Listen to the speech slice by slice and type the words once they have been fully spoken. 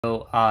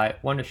So I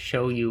want to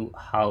show you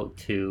how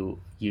to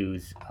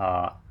use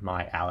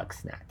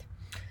myalexnet.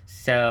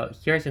 So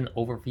here's an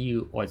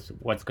overview of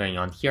what's going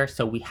on here.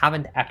 So we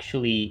haven't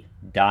actually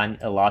done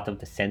a lot of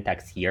the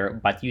syntax here,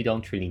 but you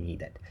don't really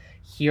need it.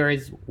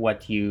 Here's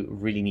what you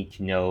really need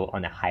to know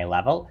on a high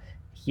level.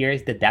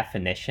 Here's the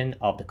definition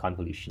of the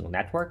convolutional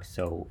network.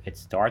 So it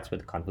starts with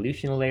the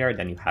convolutional layer,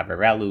 then you have a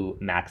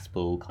ReLU, max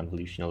pool,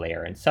 convolutional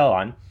layer, and so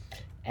on.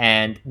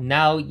 And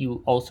now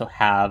you also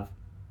have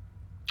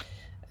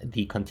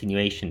the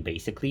continuation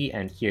basically,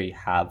 and here you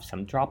have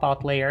some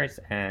dropout layers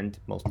and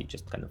mostly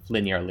just kind of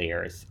linear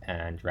layers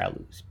and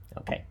ReLUs.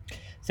 Okay,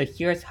 so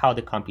here's how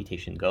the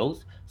computation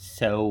goes.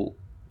 So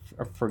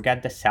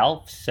forget the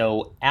self.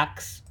 So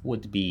x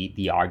would be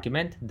the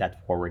argument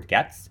that forward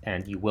gets,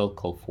 and you will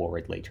call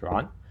forward later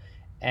on.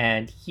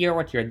 And here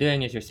what you're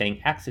doing is you're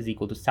saying x is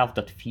equal to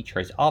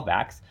self.features of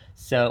x.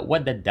 So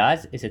what that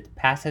does is it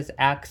passes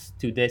x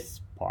to this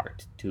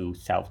part, to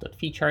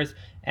self.features,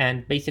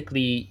 and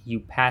basically you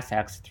pass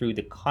x through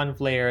the conv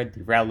layer, the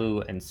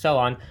ReLU, and so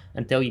on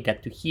until you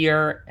get to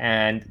here,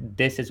 and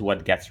this is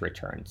what gets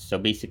returned. So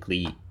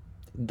basically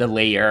the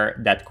layer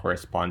that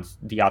corresponds,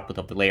 the output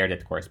of the layer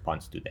that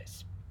corresponds to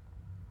this.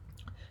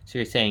 So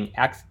you're saying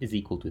x is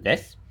equal to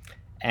this.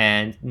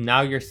 And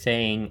now you're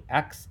saying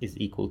x is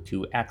equal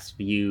to x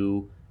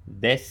view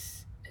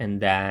this,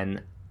 and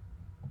then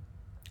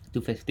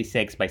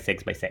 256 by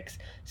 6 by 6.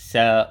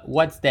 So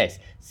what's this?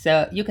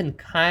 So you can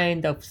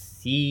kind of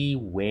see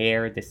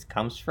where this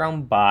comes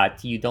from,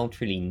 but you don't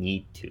really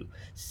need to.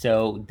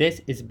 So this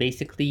is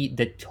basically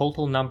the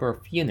total number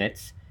of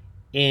units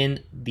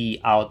in the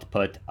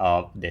output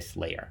of this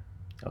layer.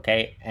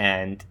 Okay,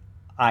 and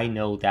I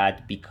know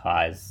that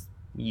because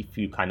if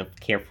you kind of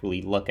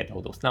carefully look at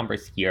all those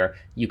numbers here,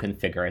 you can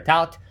figure it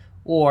out.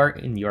 Or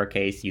in your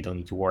case, you don't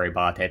need to worry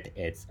about it.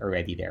 It's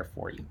already there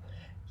for you.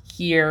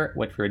 Here,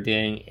 what we're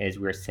doing is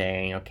we're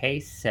saying, okay,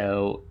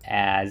 so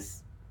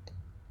as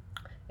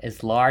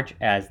large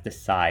as the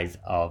size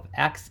of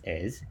x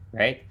is,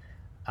 right?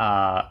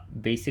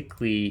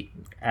 Basically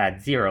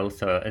at 0,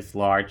 so as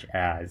large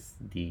as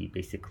the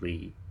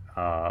basically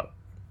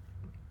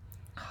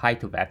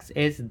height of x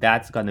is,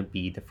 that's going to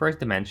be the first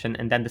dimension,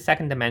 and then the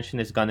second dimension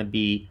is going to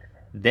be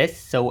this.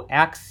 So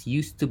x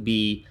used to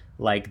be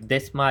like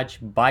this much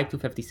by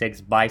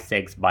 256 by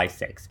 6 by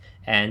 6,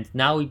 and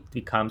now it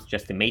becomes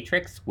just a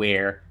matrix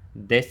where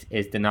this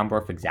is the number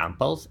of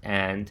examples,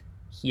 and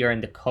here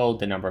in the code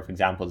the number of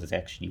examples is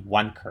actually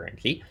 1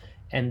 currently,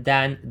 and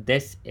then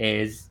this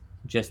is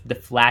just the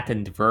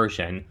flattened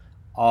version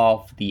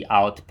of the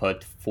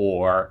output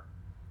for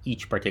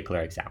each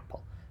particular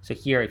example. So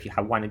here, if you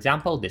have one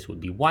example, this would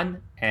be 1,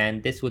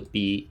 and this would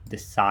be the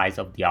size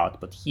of the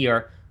output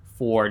here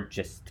for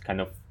just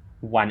kind of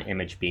one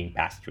image being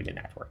passed through the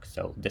network.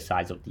 So the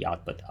size of the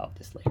output of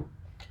this layer.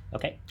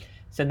 Okay,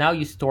 so now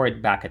you store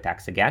it back at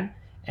x again,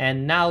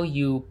 and now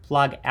you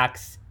plug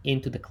x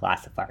into the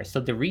classifier. So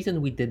the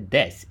reason we did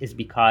this is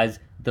because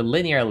the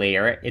linear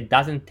layer, it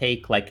doesn't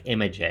take like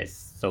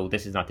images. So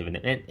this is not even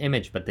an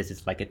image, but this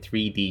is like a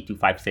 3D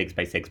 256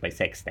 by 6 by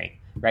 6 thing,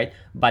 right?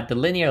 But the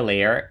linear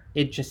layer,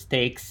 it just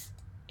takes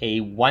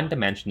a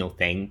one-dimensional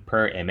thing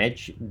per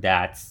image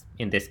that's,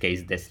 in this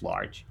case, this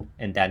large.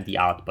 And then the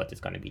output is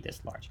going to be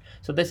this large.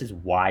 So this is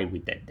why we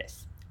did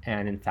this.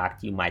 And in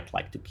fact, you might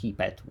like to keep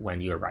it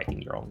when you're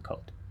writing your own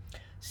code.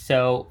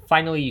 So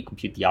finally, you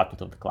compute the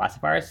output of the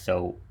classifier.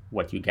 So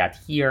what you get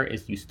here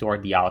is you store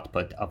the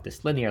output of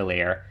this linear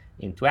layer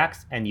into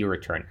x, and you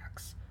return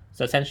x.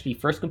 So essentially,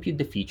 first compute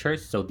the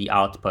features, so the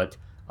output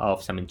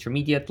of some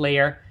intermediate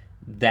layer,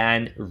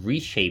 then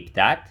reshape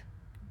that,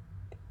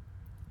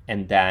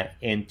 and then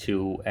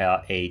into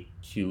a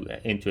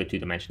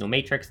two-dimensional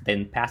matrix,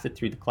 then pass it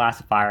through the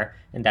classifier,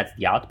 and that's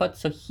the output.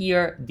 So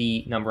here,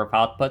 the number of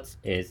outputs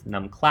is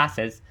num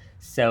classes.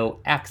 So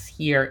x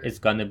here is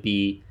going to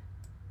be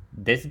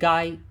this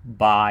guy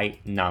by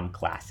num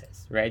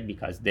classes, right?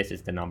 Because this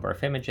is the number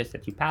of images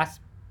that you pass.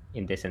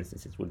 In this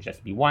instance, it would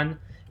just be 1.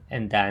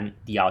 And then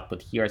the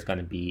output here is going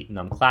to be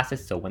num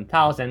classes, so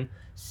 1000.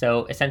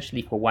 So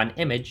essentially for one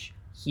image,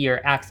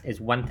 here x is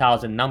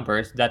 1000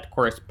 numbers that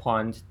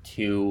correspond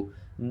to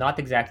not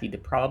exactly the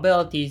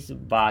probabilities,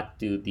 but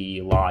to the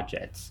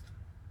logits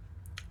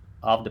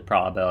of the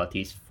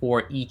probabilities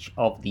for each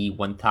of the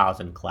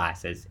 1000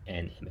 classes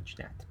in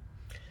ImageNet.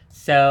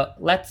 So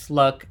let's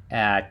look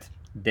at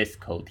this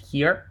code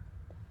here.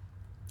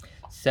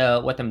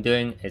 So what I'm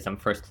doing is I'm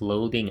first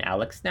loading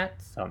AlexNet.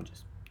 So I'm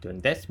just doing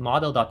this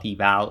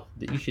model.eval.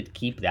 You should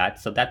keep that.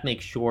 So that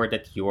makes sure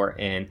that you're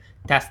in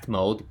test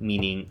mode,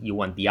 meaning you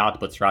want the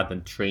outputs rather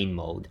than train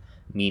mode,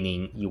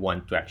 meaning you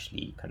want to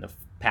actually kind of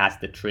pass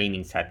the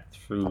training set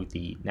through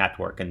the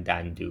network and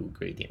then do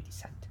gradient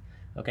descent.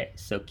 Okay,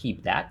 so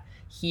keep that.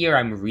 Here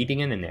I'm reading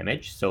in an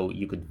image, so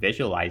you could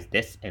visualize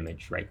this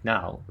image right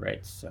now,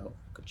 right? So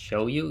I could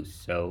show you.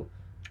 So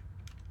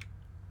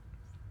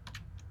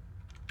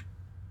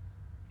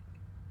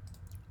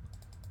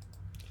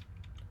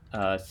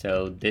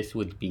so this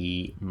would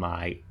be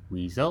my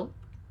weasel.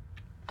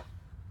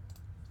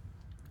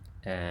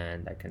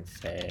 and I can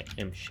say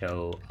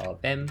imshow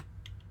of im,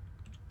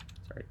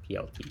 sorry,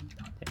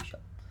 plt.imshow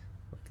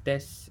like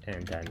this,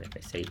 and then if I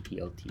say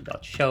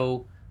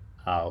plt.show,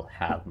 I'll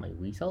have my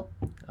weasel,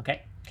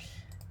 okay?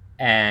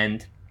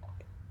 And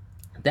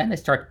then I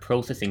start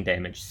processing the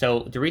image.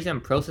 So the reason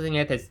I'm processing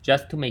it is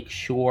just to make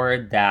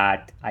sure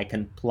that I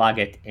can plug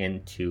it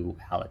into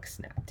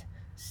AlexNet.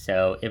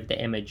 So if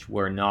the image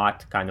were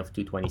not kind of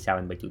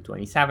 227 by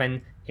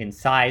 227 in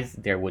size,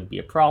 there would be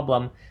a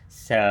problem.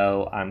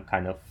 So I'm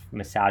kind of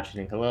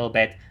massaging it a little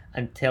bit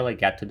until I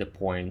get to the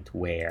point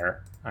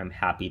where I'm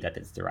happy that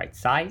it's the right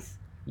size.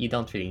 You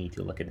don't really need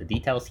to look at the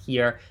details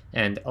here,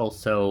 and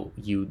also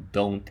you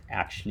don't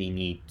actually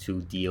need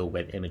to deal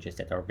with images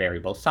that are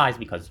variable size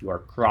because you are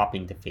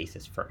cropping the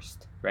faces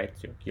first, right?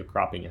 So you're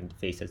cropping, and the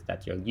faces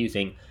that you're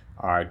using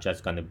are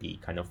just going to be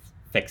kind of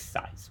fixed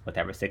size,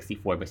 whatever,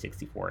 64 by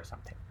 64 or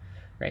something,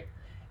 right?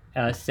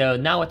 So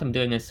now what I'm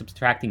doing is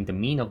subtracting the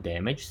mean of the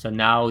image. So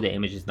now the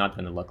image is not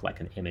going to look like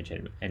an image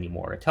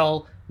anymore at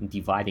all. I'm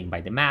dividing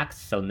by the max.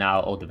 So now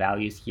all the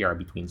values here are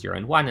between 0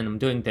 and 1. And I'm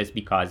doing this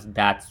because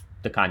that's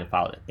the kind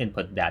of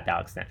input that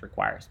AlexNet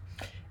requires.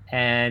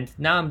 And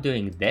now I'm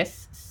doing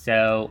this.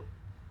 So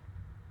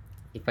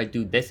if I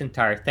do this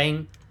entire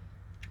thing,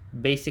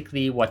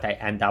 basically what I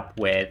end up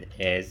with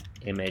is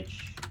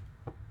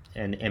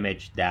an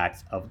image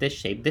that's of this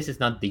shape. This is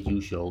not the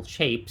usual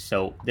shape,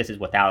 so this is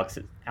what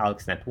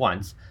AlexNet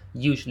wants.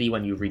 Usually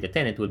when you read it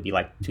in, it would be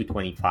like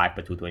 225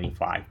 by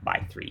 225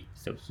 by 3.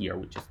 So here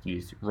we just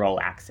use roll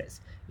axis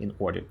in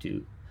order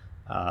to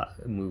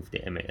move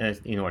the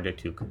image, in order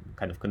to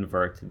kind of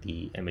convert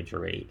the image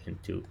array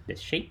into this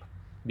shape,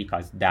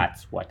 because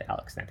that's what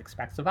AlexNet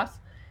expects of us.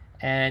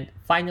 And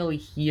finally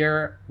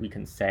here we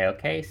can say,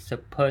 okay, so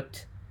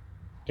put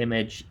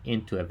image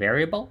into a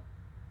variable.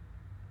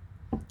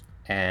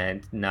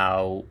 And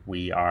now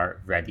we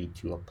are ready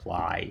to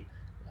apply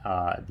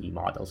the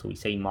model. So we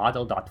say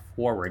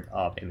model.forward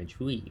of image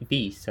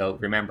v. So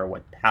remember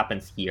what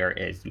happens here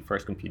is you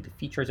first compute the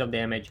features of the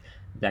image,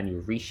 then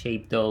you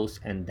reshape those,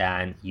 and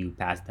then you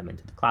pass them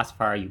into the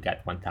classifier. You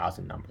get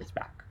 1000 numbers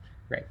back,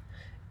 right?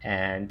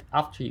 And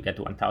after you get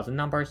to 1000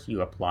 numbers,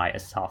 you apply a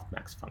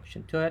softmax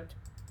function to it.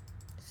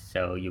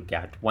 So you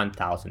get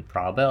 1000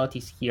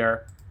 probabilities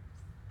here.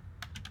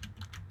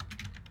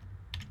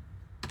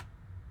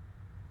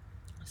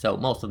 So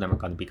most of them are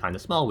going to be kind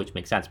of small, which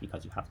makes sense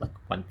because you have like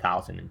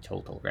 1000 in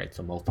total, right?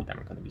 So most of them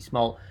are going to be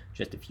small,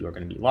 just a few are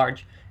going to be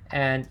large.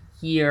 And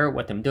here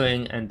what I'm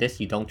doing, and this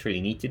you don't really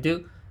need to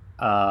do.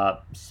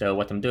 So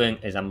what I'm doing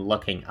is I'm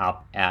looking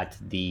up at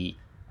the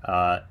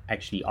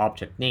actually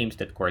object names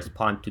that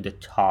correspond to the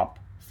top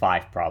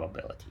 5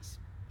 probabilities.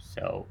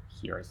 So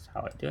here's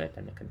how I do it,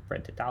 and I can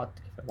print it out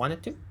if I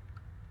wanted to.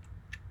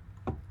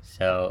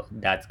 So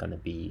that's going to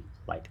be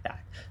like that.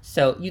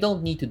 So you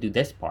don't need to do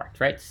this part,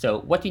 right?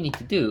 So what you need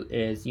to do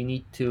is you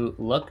need to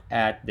look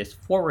at this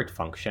forward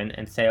function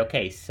and say,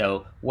 okay,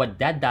 so what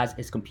that does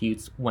is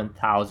computes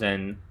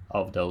 1000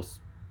 of those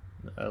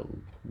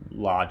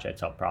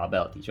logits of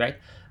probabilities, right?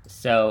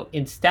 So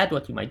instead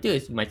what you might do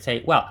is you might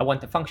say, well, I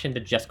want a function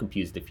that just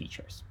computes the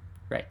features,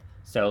 right?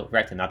 So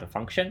write another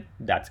function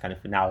that's kind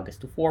of analogous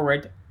to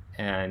forward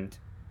and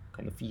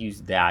kind of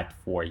use that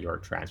for your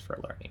transfer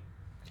learning.